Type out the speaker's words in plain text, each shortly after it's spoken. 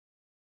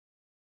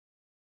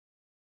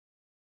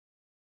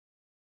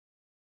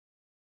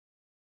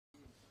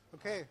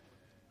Okay.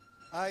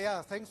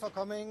 Yeah, thanks for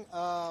coming.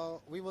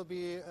 We will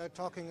be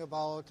talking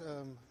about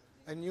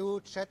a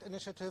new chat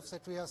initiative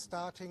that we are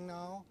starting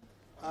now,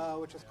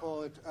 which is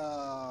called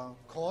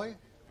COI,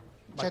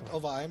 Chat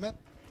Over IMAP.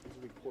 It's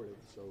recorded,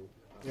 so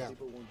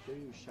people won't hear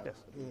you shout. Yes.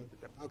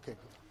 Okay.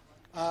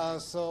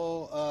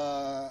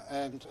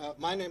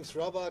 My name's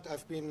Robert.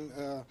 I've been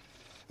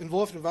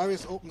involved in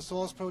various open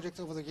source projects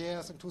over the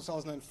years. In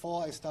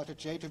 2004, I started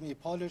J2ME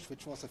Polish,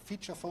 which was a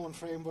feature phone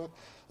framework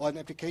or an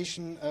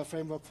application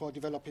framework for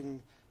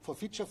developing for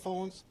feature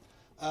phones.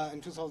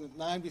 In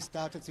 2009, we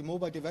started the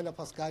Mobile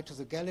Developers Guide to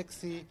the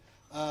Galaxy.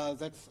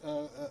 That's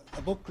a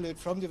booklet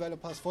from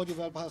developers for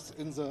developers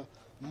in the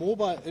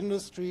mobile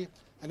industry.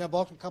 And I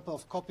bought a couple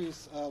of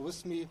copies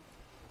with me,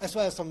 as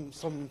well as some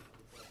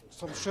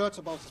shirts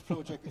about this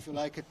project. If you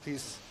like it,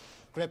 please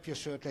grab your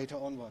shirt later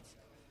onwards.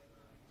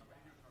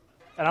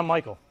 And I'm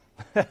Michael.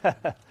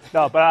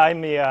 No, but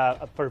I'm the,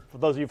 for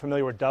those of you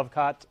familiar with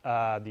Dovecot,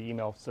 the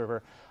email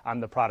server,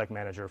 I'm the product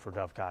manager for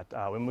Dovecot.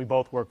 And we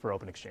both work for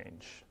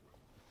OpenExchange.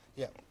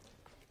 Yeah.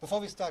 Before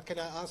we start, can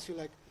I ask you,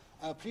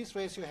 please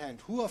raise your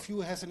hand. Who of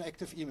you has an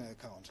active email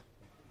account?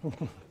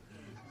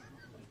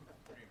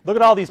 Look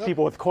at all these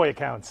people with COI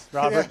accounts,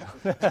 Robert.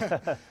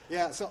 Yeah.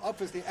 Yeah, so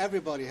obviously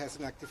everybody has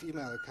an active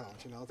email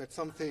account, that's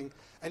something,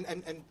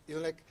 and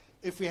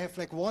if we have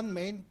one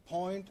main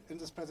point in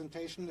this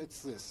presentation,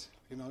 it's this,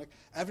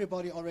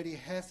 everybody already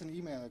has an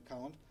email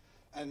account,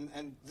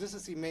 and this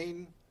is the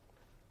main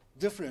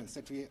difference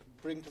that we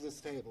bring to this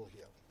table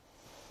here.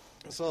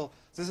 So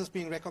this is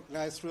being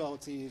recognized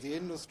throughout the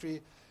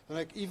industry,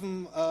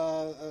 even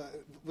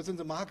within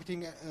the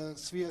marketing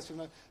spheres,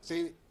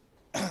 they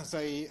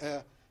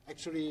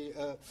actually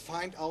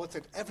find out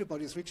that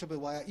everybody is reachable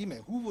via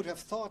email. Who would have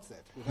thought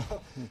that?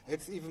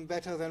 It's even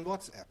better than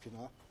WhatsApp.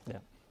 Yeah.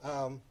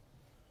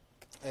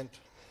 And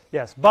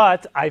yes,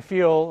 but I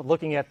feel,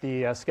 looking at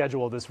the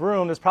schedule of this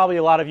room, there's probably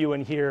a lot of you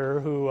in here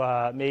who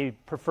may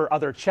prefer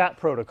other chat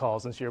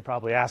protocols, and so you're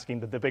probably asking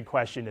the big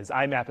question is,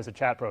 IMAP is a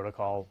chat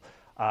protocol.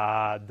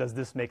 Does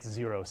this make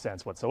zero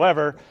sense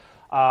whatsoever?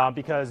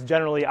 Because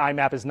generally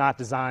IMAP is not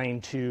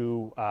designed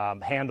to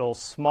handle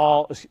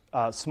small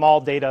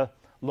data,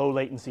 low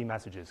latency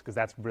messages, because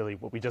that's really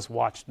what we just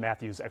watched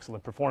Matthew's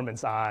excellent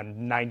performance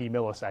on 90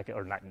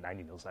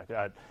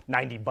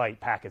 byte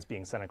packets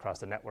being sent across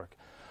the network.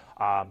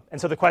 And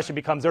so the question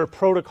becomes, there are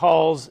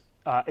protocols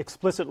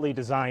explicitly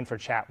designed for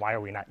chat. Why are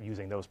we not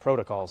using those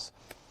protocols?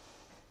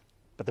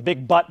 But the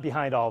big but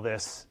behind all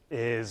this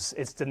is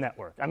it's the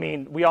network. I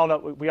mean, we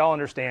all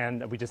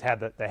understand. We just had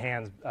the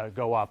hands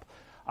go up.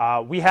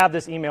 We have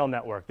this email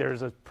network.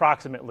 There's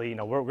approximately,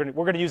 we're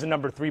going to use the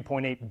number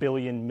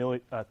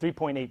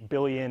 3.8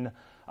 billion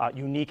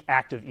unique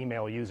active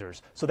email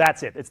users. So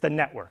that's it. It's the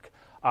network.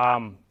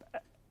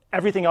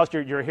 Everything else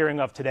you're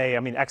hearing of today, I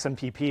mean,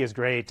 XMPP is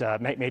great,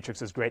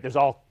 Matrix is great. There's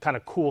all kind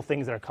of cool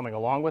things that are coming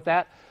along with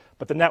that,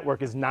 but the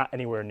network is not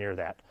anywhere near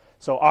that.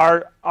 So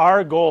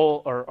our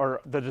goal, or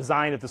the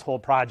design of this whole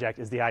project,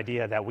 is the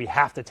idea that we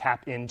have to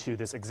tap into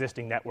this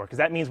existing network, because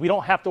that means we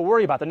don't have to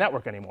worry about the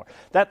network anymore.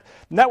 That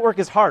network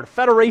is hard.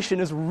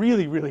 Federation is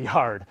really, really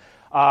hard.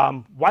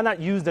 Why not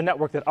use the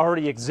network that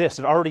already exists?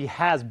 It already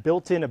has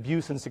built-in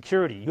abuse and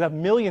security. You have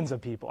millions of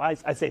people. I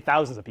say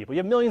thousands of people. You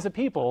have millions of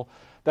people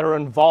that are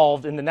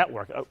involved in the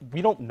network.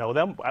 We don't know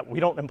them. We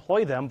don't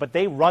employ them, but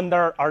they run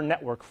our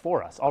network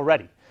for us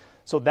already.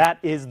 So that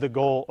is the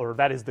goal, or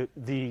that is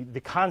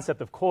the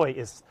concept of COI,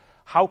 is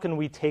how can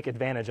we take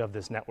advantage of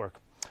this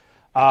network?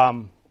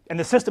 And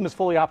the system is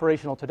fully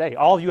operational today.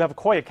 All of you have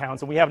COI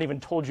accounts, and we haven't even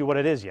told you what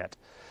it is yet.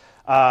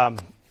 Now,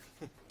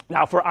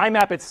 for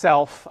IMAP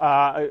itself,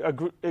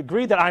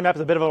 agreed that IMAP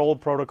is a bit of an old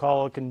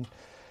protocol.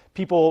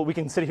 We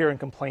can sit here and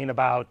complain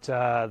about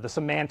the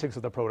semantics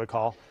of the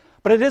protocol.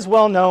 But it is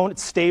well known,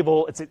 it's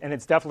stable, and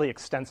it's definitely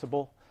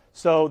extensible.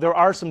 So there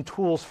are some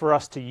tools for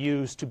us to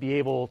use to be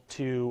able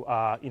to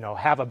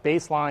have a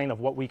baseline of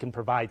what we can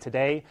provide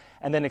today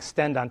and then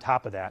extend on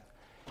top of that.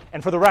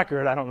 And for the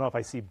record, I don't know if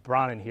I see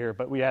Bron in here,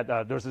 but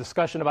there was a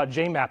discussion about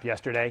JMAP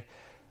yesterday.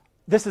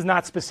 This is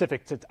not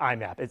specific to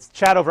IMAP. It's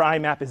Chat Over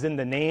IMAP is in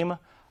the name.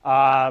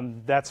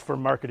 That's for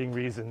marketing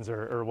reasons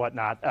or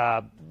whatnot.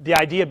 The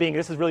idea being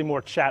this is really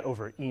more chat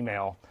over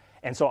email.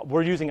 And so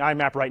we're using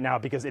IMAP right now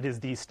because it is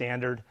the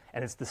standard,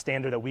 and it's the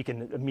standard that we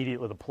can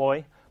immediately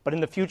deploy. But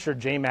in the future,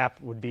 JMAP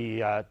would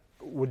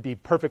be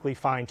perfectly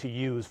fine to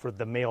use for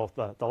the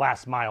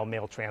last mile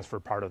mail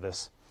transfer part of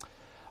this.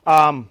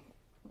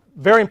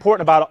 Very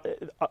important about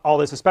all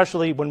this,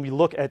 especially when we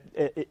look at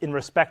in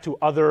respect to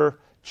other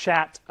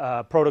chat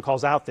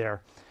protocols out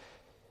there.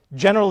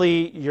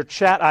 Generally, your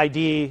chat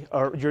ID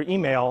or your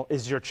email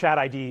is your chat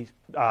ID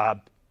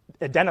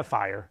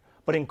identifier.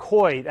 But in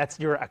COI, that's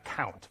your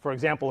account. For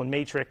example, in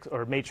Matrix,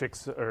 I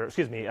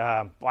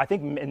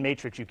think in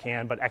Matrix you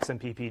can, but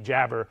XMPP,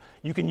 Jabber,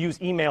 you can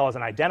use email as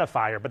an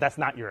identifier, but that's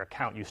not your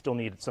account. You still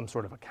need some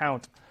sort of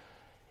account.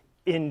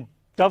 In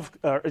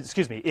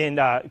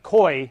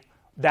COI,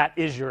 that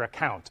is your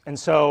account. And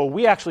so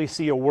we actually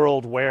see a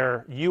world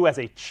where you as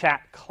a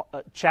chat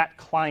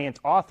client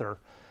author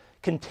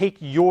can take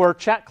your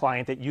chat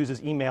client that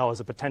uses email as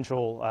a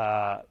potential,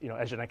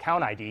 as an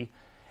account ID,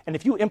 and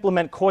if you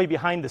implement COI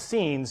behind the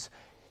scenes,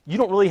 you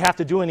don't really have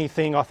to do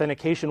anything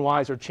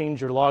authentication-wise or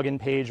change your login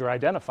page or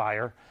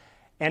identifier.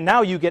 And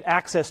now you get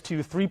access to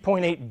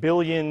 3.8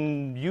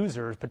 billion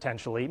users,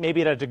 potentially,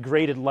 maybe at a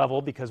degraded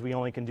level because we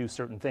only can do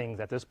certain things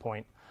at this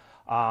point.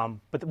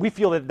 But we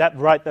feel that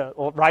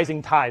the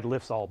rising tide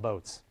lifts all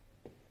boats.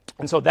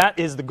 And so that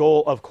is the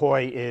goal of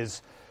COI,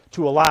 is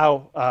to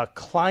allow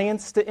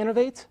clients to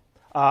innovate.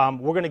 We're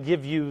going to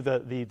give you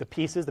the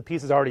pieces. The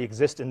pieces already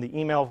exist in the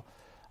email,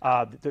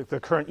 the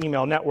current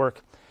email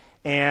network.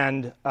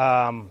 And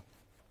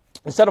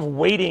instead of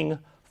waiting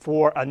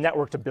for a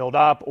network to build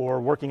up or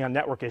working on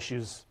network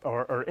issues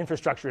or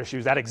infrastructure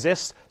issues that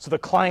exist, so the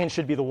client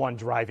should be the one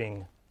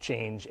driving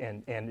change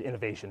and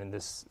innovation in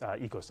this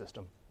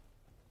ecosystem.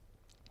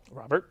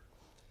 Robert?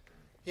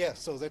 Yeah,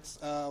 so that's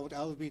what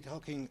I will be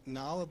talking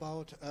now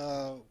about.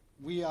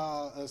 We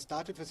are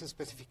started with a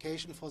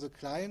specification for the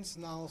clients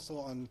now, so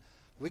on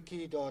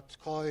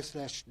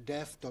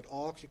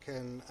wiki.coi/dev.org you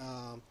can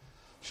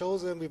show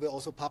them. We will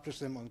also publish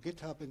them on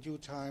GitHub in due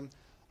time.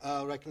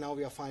 Right now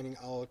we are finding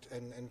out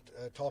and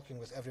talking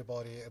with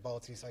everybody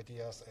about these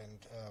ideas and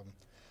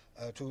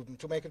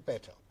to make it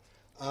better.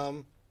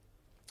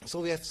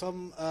 So we have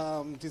some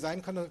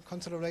design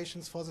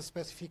considerations for the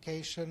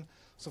specification.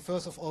 So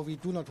first of all, we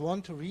do not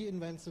want to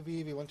reinvent the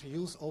wheel. We want to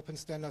use open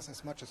standards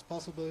as much as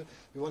possible.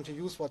 We want to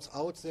use what's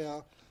out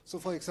there. So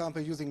for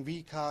example, using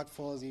vCard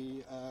for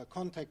the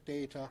contact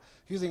data,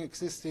 using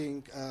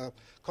existing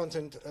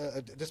content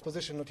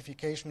disposition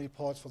notification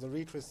reports for the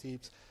read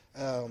receipts,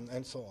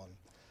 and so on.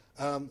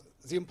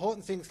 The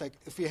important things, like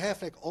if we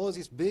have like all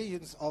these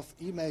billions of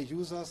email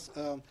users,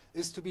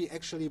 is to be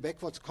actually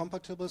backwards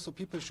compatible, so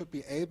people should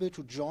be able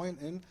to join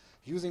in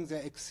using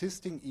their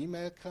existing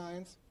email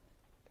clients.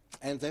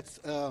 And that's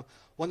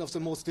one of the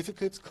most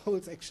difficult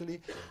goals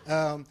actually,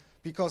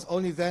 because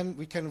only then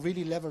we can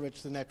really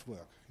leverage the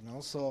network.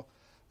 So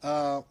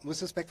with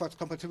this backwards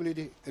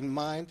compatibility in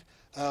mind,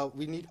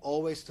 we need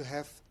always to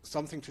have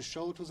something to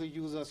show to the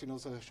users.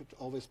 So there should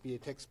always be a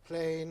text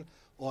plain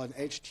or an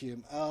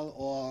HTML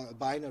or a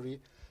binary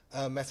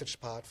message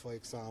part, for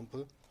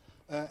example.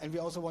 And we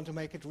also want to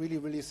make it really,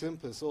 really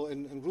simple. So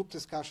in group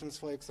discussions,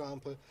 for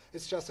example,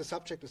 it's just a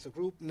subject is a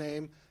group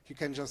name. You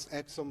can just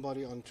add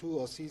somebody on to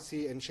or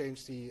CC and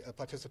change the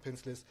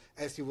participants list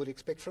as you would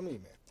expect from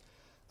email.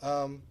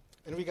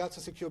 In regards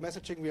to secure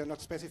messaging, we are not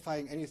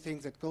specifying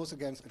anything that goes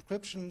against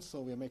encryption.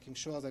 So we are making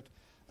sure that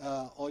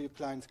all your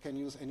clients can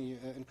use any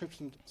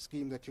encryption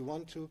scheme that you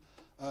want to.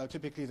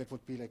 Typically, that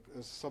would be like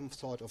some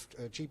sort of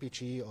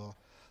GPG or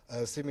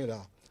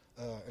similar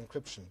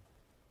encryption.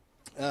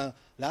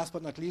 Last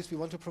but not least, we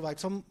want to provide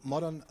some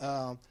modern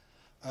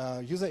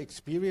user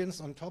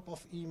experience on top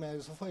of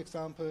email. So for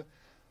example,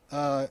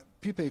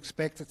 people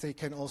expect that they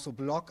can also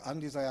block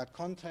undesired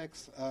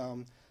contacts.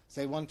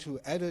 They want to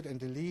edit and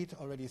delete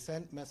already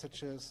sent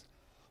messages,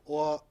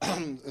 or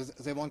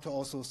they want to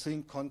also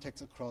sync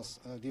contacts across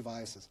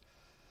devices.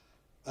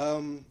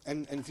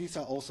 And these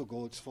are also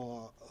goals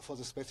for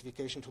the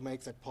specification to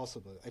make that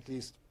possible, at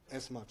least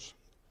as much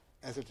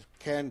as it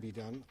can be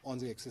done on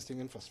the existing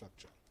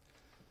infrastructure.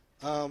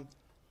 Now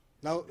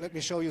let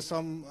me show you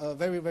some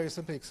very, very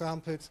simple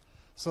examples.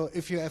 So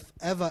if you have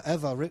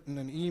ever written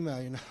an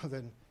email,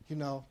 then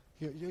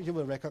you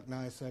will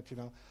recognize that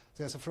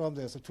there's a from,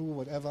 there's a to,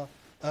 whatever.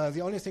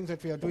 The only thing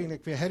that we are doing,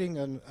 like we're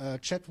adding a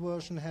chat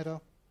version header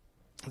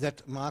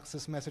that marks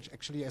this message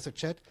actually as a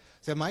chat.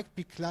 There might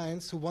be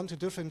clients who want to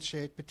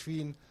differentiate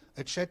between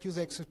a chat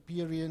user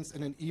experience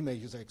and an email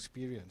user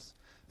experience,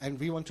 and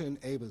we want to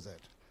enable that.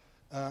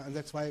 And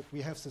that's why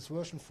we have this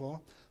version 4.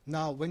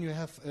 Now, when you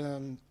have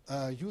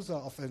a user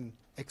of an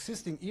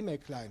existing email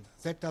client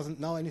that doesn't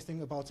know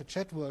anything about the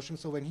chat version,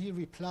 so when he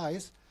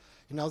replies,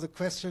 the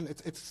question,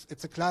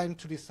 it's a client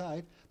to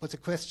decide, but the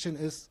question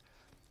is,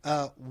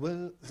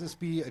 will this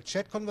be a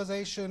chat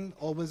conversation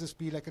or will this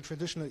be like a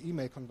traditional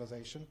email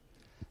conversation?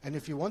 And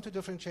if you want to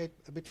differentiate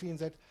between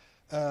that,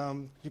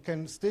 you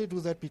can still do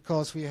that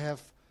because we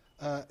have,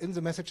 in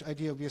the message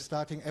ID, we are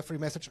starting every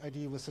message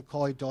ID with a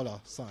COI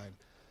 $.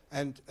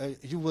 And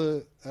you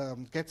will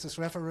get this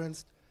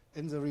referenced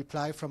in the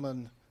reply from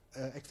an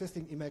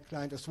existing email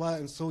client as well.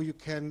 And so you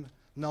can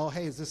know,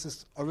 hey, this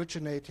is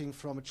originating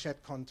from a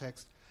chat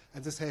context,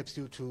 and this helps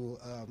you to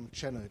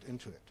channel it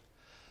into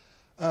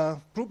it.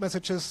 Group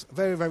messages,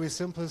 very, very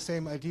simple,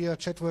 same idea,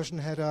 chat version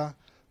header.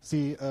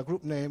 The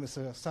group name is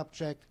a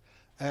subject.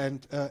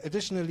 And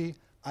additionally,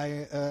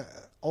 I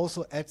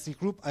also add the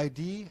group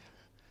ID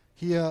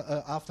here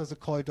after the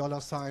COI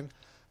 $.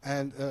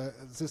 And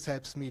this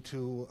helps me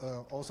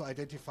to also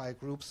identify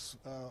groups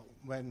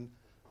when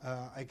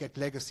I get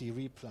legacy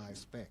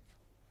replies back.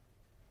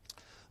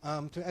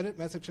 To edit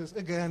messages,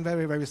 again,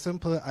 very, very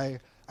simple.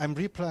 I'm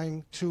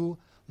replying to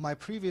my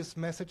previous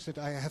message that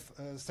I have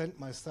sent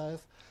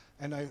myself,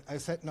 and I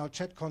said now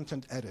chat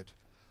content edit.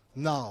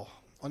 Now,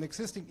 on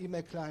existing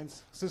email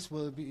clients, this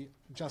will be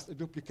just a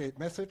duplicate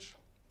message,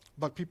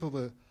 but people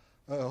will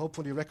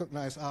hopefully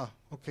recognize,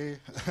 okay,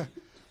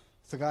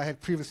 the guy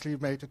had previously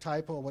made a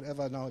typo or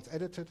whatever, now it's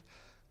edited.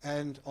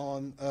 And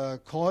on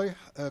COI,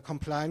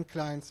 compliant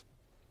clients,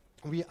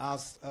 we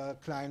ask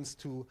clients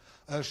to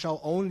show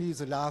only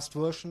the last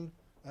version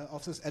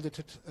of this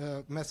edited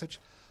message,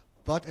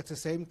 but at the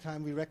same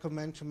time we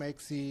recommend to make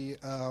the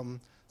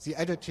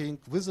editing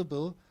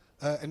visible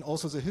and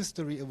also the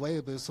history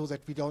available, so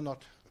that we do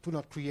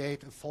not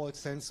create a false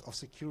sense of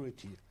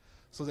security,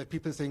 so that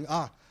people think,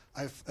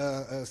 I've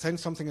sent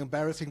something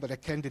embarrassing, but I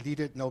can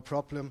delete it, no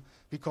problem,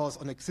 because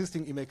on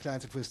existing email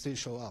clients it will still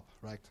show up,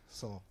 right?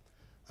 So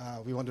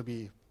we want to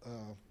be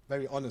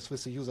very honest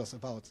with the users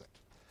about that.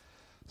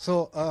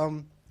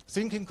 So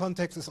thinking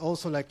context is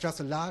also like just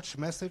a large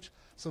message.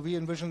 So we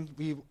envision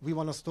we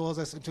want to store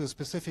this into a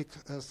specific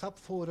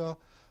subfolder.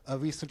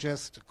 We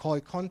suggest COI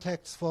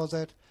contacts for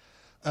that.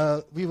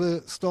 We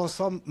will store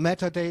some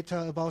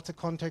metadata about the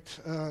contact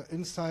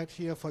inside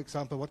here. For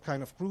example, what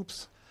kind of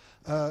groups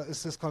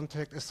is this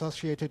contact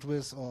associated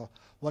with, or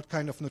what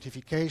kind of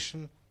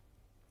notification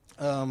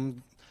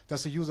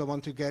does the user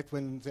want to get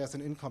when there's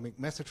an incoming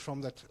message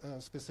from that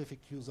specific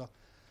user.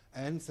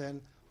 And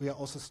then we are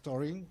also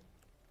storing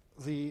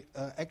the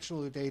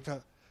actual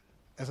data,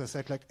 as I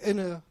said, like in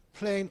a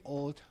plain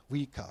old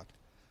vCard.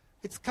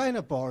 It's kind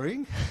of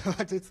boring,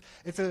 but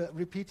it's a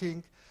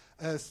repeating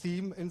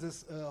theme in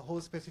this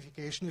whole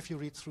specification if you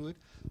read through it.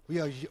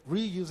 We are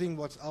reusing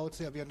what's out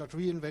there. We are not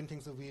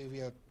reinventing the wheel. We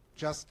are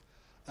just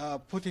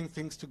putting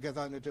things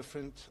together in a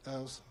different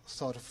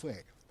sort of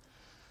way.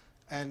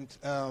 And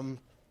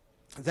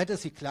that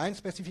is the client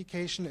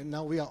specification, and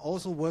now we are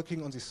also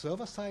working on the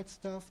server-side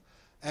stuff.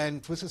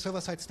 And with the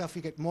server-side stuff,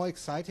 we get more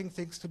exciting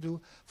things to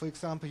do. For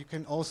example, you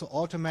can also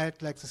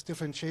automate like this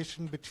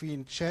differentiation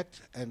between chat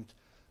and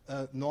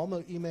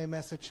normal email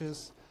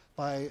messages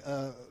by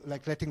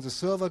like letting the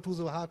server do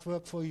the hard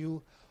work for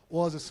you,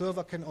 or the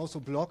server can also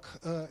block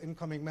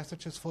incoming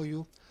messages for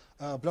you.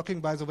 Blocking,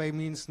 by the way,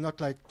 means not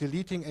like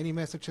deleting any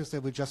messages. They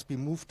will just be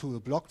moved to a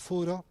blocked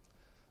folder.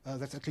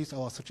 That's at least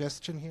our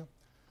suggestion here.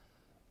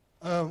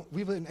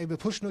 We will enable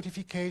push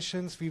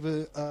notifications. We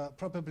will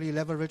probably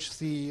leverage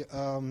the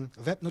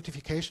web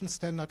notification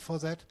standard for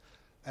that.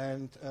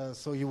 And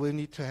so you will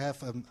need to have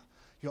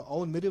your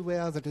own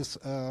middleware that is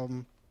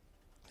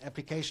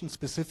application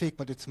specific,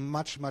 but it's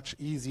much, much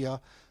easier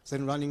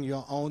than running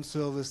your own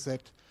service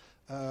that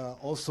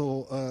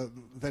also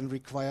then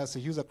requires the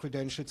user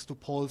credentials to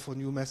poll for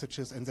new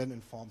messages and then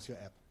informs your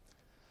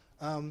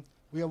app.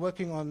 We are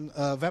working on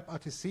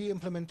WebRTC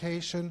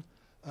implementation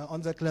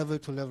on that level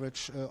to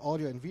leverage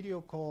audio and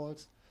video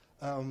calls.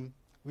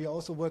 We are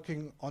also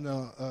working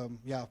on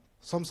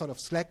some sort of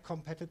Slack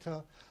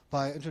competitor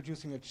by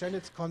introducing a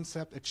channels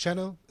concept. A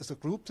channel is a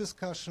group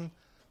discussion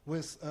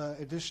with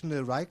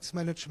additional rights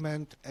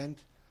management and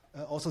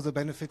also the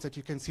benefit that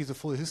you can see the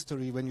full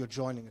history when you're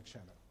joining a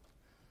channel.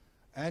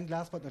 And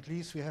last but not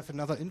least, we have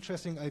another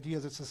interesting idea.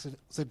 This is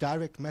the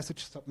direct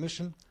message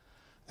submission.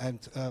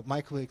 And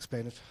Mike will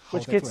explain it, how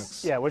that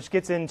works. Yeah, which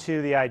gets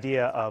into the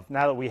idea of,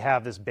 now that we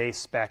have this base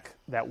spec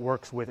that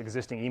works with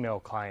existing email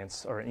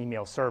clients or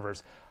email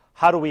servers,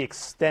 how do we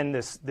extend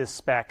this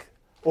spec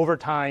over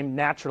time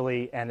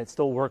naturally, and it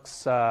still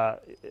works,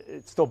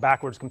 it's still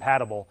backwards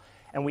compatible,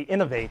 and we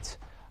innovate,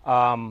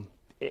 and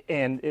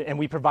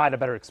we provide a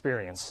better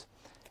experience.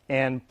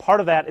 And part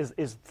of that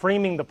is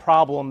framing the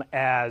problem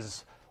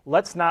as,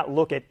 let's not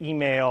look at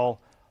email,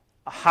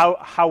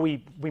 how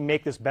we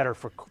make this better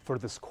for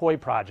this COI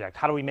project.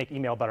 How do we make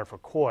email better for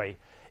COI?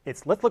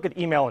 It's, let's look at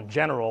email in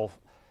general,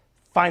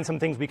 find some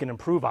things we can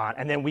improve on,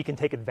 and then we can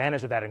take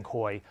advantage of that in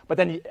COI. But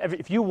then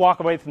if you walk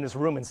away from this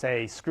room and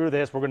say, screw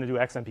this, we're going to do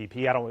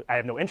XMPP, I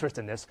have no interest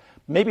in this,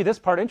 maybe this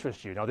part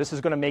interests you. This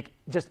is going to make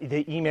just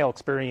the email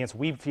experience,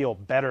 we feel,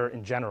 better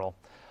in general.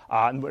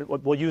 And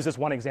we'll use this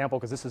one example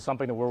because this is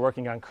something that we're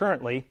working on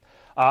currently.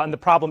 And the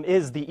problem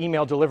is the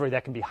email delivery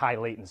that can be high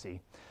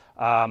latency.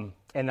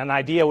 And an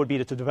idea would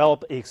be to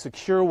develop a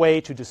secure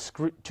way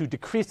to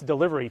decrease the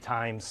delivery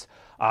times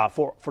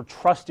for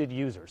trusted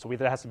users. So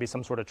there has to be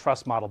some sort of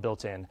trust model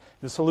built in.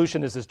 The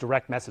solution is this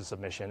direct message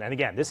submission. And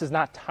again, this is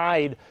not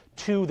tied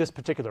to this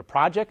particular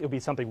project. It would be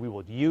something we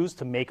would use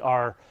to make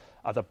our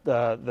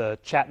the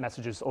chat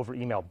messages over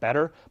email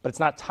better, but it's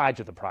not tied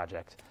to the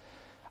project.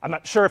 I'm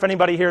not sure if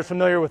anybody here is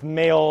familiar with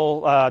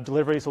mail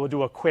delivery, so we'll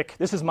do a quick.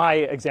 This is my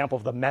example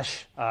of the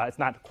mesh. It's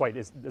not quite,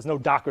 there's no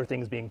Docker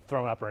things being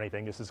thrown up or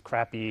anything. This is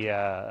crappy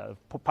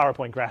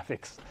PowerPoint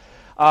graphics.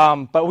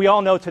 But we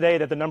all know today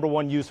that the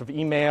 #1 use of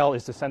email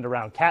is to send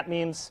around cat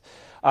memes.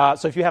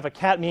 So if you have a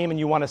cat meme and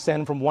you want to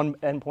send from one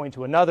endpoint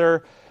to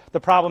another, the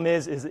problem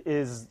is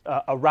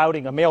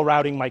a mail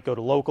routing might go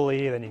to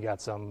locally, then you got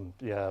some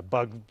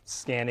bug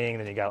scanning,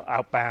 then you got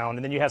outbound,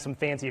 and then you have some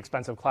fancy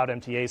expensive cloud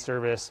MTA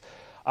service.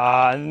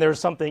 And there's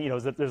something,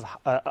 there's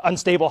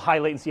unstable high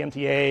latency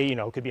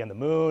MTA, could be on the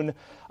moon.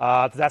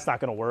 That's not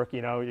going to work,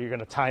 you're going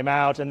to time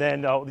out. And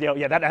then,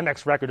 that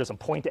MX record doesn't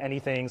point to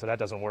anything, so that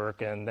doesn't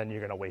work. And then you're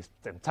going to waste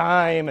some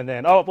time. And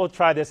then, we'll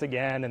try this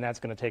again, and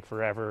that's going to take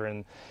forever.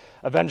 And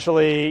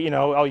eventually, you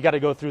got to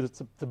go through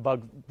the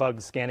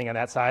bug scanning on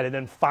that side. And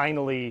then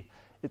finally,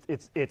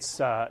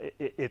 it's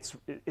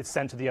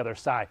sent to the other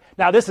side.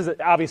 Now, this is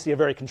obviously a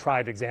very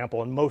contrived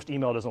example, and most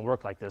email doesn't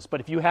work like this. But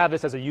if you have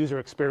this as a user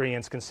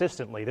experience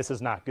consistently, this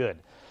is not good.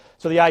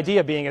 So the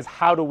idea being is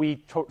how do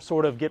we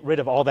sort of get rid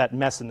of all that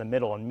mess in the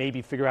middle and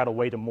maybe figure out a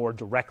way to more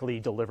directly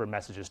deliver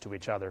messages to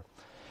each other.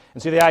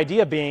 And so the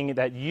idea being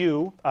that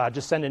you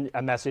just send in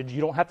a message.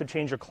 You don't have to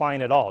change your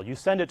client at all. You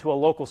send it to a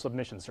local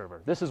submission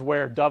server. This is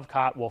where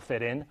Dovecot will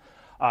fit in.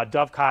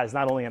 Dovecot is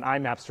not only an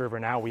IMAP server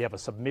now. We have a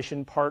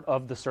submission part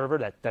of the server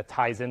that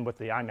ties in with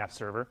the IMAP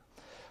server,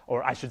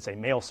 or I should say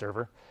mail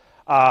server.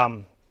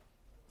 And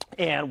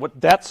what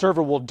that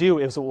server will do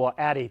is it will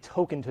add a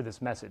token to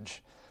this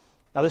message.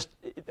 Now,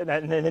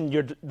 and then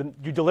you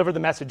deliver the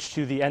message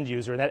to the end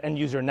user, and that end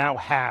user now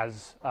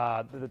has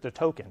the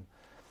token.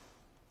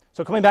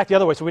 So coming back the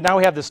other way, so now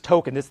we have this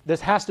token.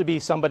 This has to be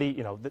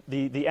somebody,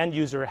 the end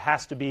user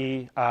has to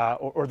be,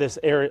 or this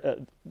area,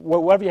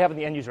 whatever you have in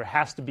the end user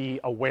has to be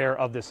aware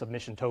of the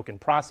submission token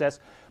process.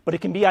 But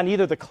it can be on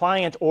either the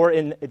client or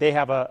they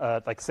have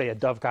like say a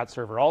Dovecot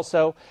server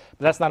also.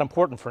 But that's not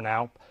important for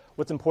now.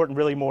 What's important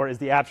really more is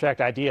the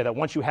abstract idea that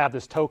once you have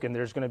this token,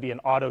 there's going to be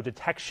an auto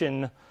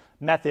detection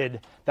method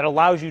that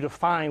allows you to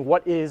find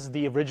what is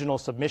the original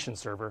submission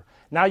server.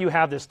 Now you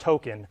have this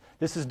token.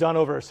 This is done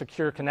over a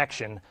secure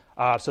connection.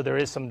 So there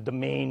is some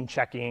domain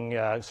checking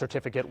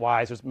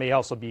certificate-wise. There may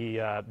also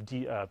be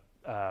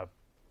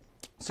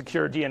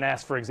secure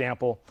DNS, for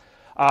example.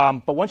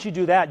 But once you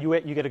do that,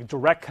 you get a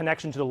direct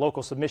connection to the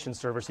local submission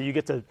server. So you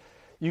get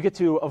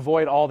to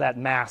avoid all that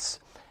mass,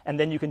 and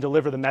then you can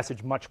deliver the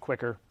message much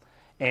quicker.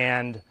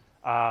 And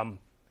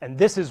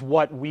this is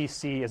what we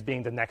see as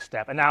being the next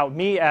step. And now,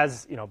 me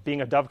as being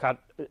on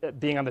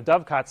the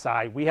Dovecot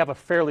side, we have a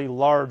fairly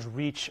large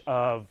reach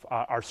of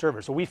our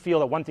servers. So we feel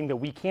that one thing that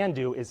we can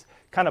do is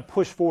kind of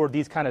push forward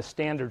these kind of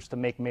standards to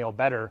make mail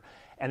better.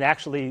 And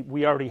actually,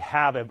 we already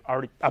have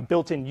a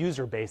built-in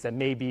user base that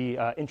may be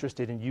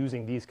interested in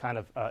using these kind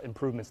of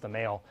improvements to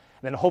mail.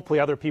 And then hopefully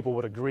other people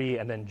would agree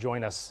and then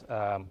join us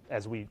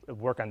as we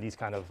work on these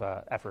kind of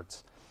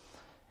efforts.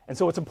 And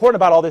so what's important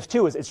about all this,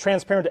 too, is it's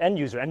transparent to end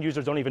user. End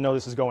users don't even know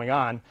this is going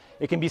on.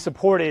 It can be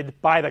supported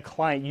by the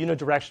client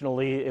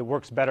unidirectionally. It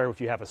works better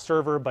if you have a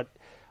server. But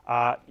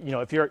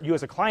if you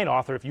as a client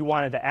author, if you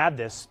wanted to add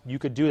this, you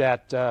could do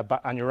that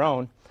on your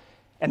own.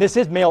 And this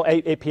is mail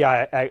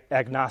API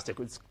agnostic.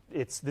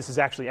 This is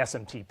actually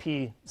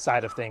SMTP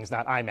side of things,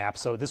 not IMAP.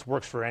 So this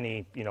works for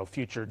any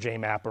future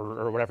JMAP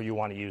or whatever you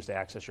want to use to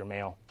access your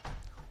mail.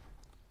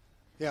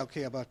 Yeah,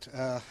 okay, but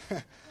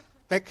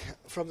back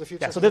from the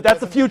future. Yeah, so that's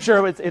the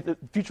future. The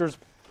future is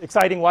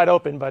exciting, wide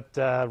open, but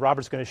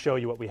Robert's going to show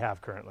you what we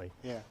have currently.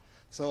 Yeah.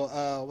 So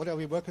what are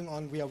we working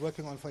on? We are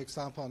working on, for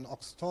example, on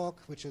OxTalk,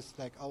 which is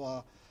like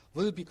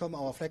will become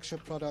our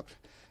flagship product.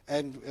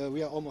 And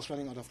we are almost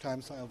running out of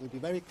time, so I will be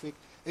very quick.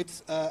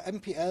 It's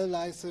MPL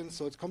license,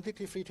 so it's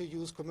completely free to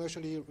use,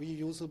 commercially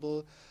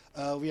reusable.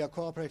 We are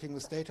cooperating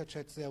with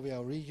DataChat there. We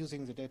are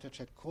reusing the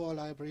DataChat core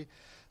library.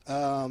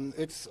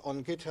 It's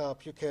on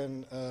GitHub. You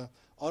can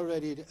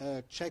already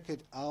check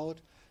it out.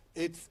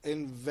 It's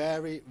in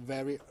very,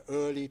 very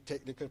early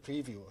technical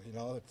preview.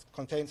 It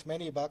contains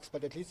many bugs,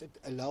 but at least it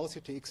allows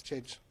you to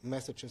exchange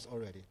messages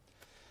already.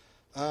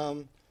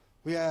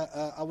 We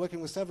are working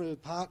with several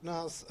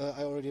partners.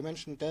 I already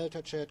mentioned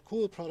DeltaChat,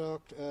 cool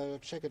product,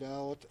 check it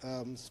out.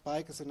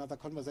 Spike is another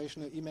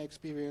conversational email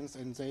experience,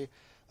 and they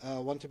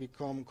want to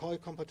become COI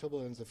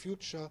compatible in the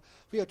future.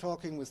 We are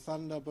talking with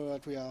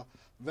Thunderbird. We are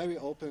very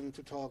open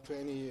to talk to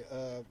any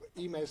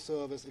email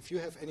service. If you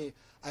have any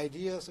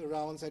ideas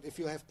around that, if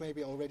you have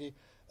maybe already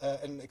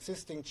an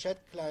existing chat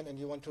client and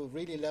you want to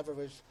really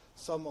leverage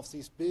some of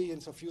these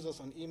billions of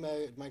users on email,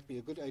 it might be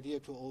a good idea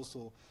to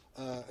also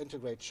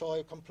integrate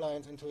CHOI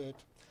compliance into it.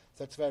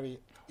 That's very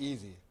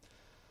easy.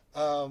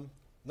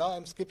 Now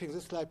I'm skipping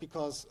this slide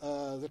because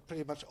that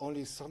pretty much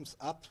only sums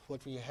up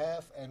what we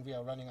have, and we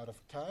are running out of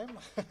time.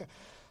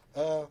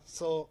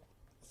 So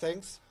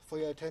thanks for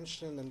your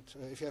attention, and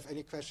if you have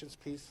any questions,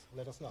 please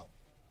let us know.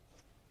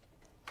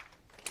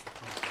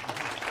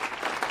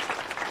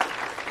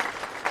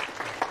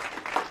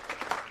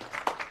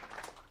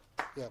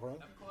 Yeah, Ron?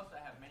 Of course I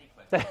have many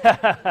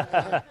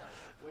questions.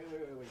 Wait.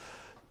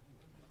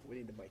 We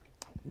need the mic.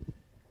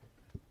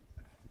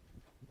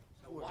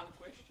 So one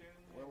question.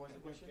 Where was the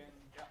question?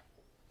 Yeah.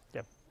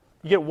 Yep.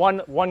 You get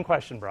one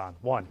question, Bron.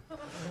 One.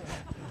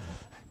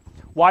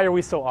 Why are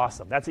we so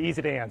awesome? That's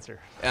easy to answer.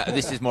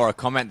 This is more a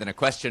comment than a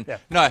question. Yeah.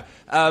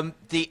 No,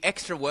 the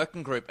extra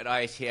working group at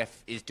IETF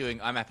is doing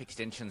IMAP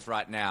extensions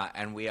right now,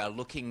 and we are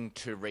looking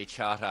to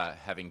recharter,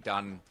 having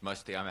done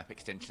most of the IMAP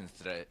extensions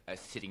that are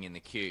sitting in the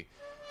queue.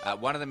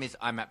 One of them is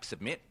IMAP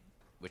Submit,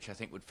 which I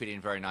think would fit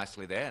in very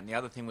nicely there. And the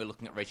other thing we're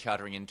looking at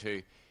rechartering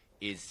into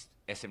is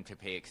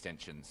SMTP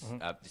extensions.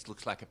 Mm-hmm. This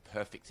looks like a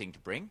perfect thing to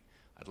bring.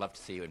 I'd love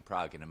to see you in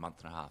Prague in a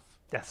month and a half.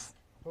 Yes.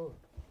 Cool.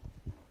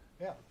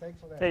 Yeah, thanks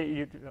for that.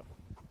 Hey,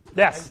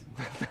 yes.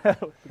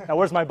 Now,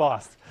 where's my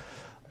boss?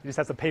 He just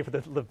has to pay for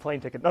the plane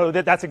ticket. No,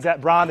 that's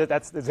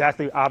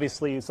exactly,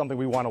 obviously, something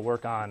we want to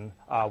work on.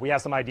 We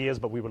have some ideas,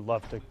 but we would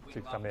love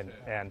to come in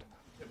and.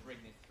 To bring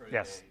this through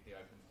Yes. the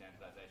open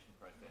standardization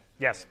process.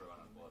 Yes. Everyone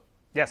on board.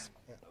 Yes.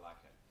 I like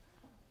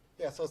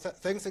it. Yeah, so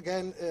thanks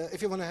again.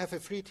 If you want to have a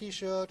free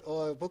T-shirt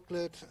or a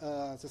booklet,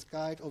 this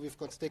guide, or we've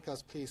got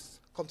stickers,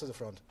 please come to the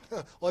front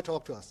or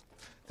talk to us.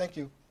 Thank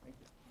you.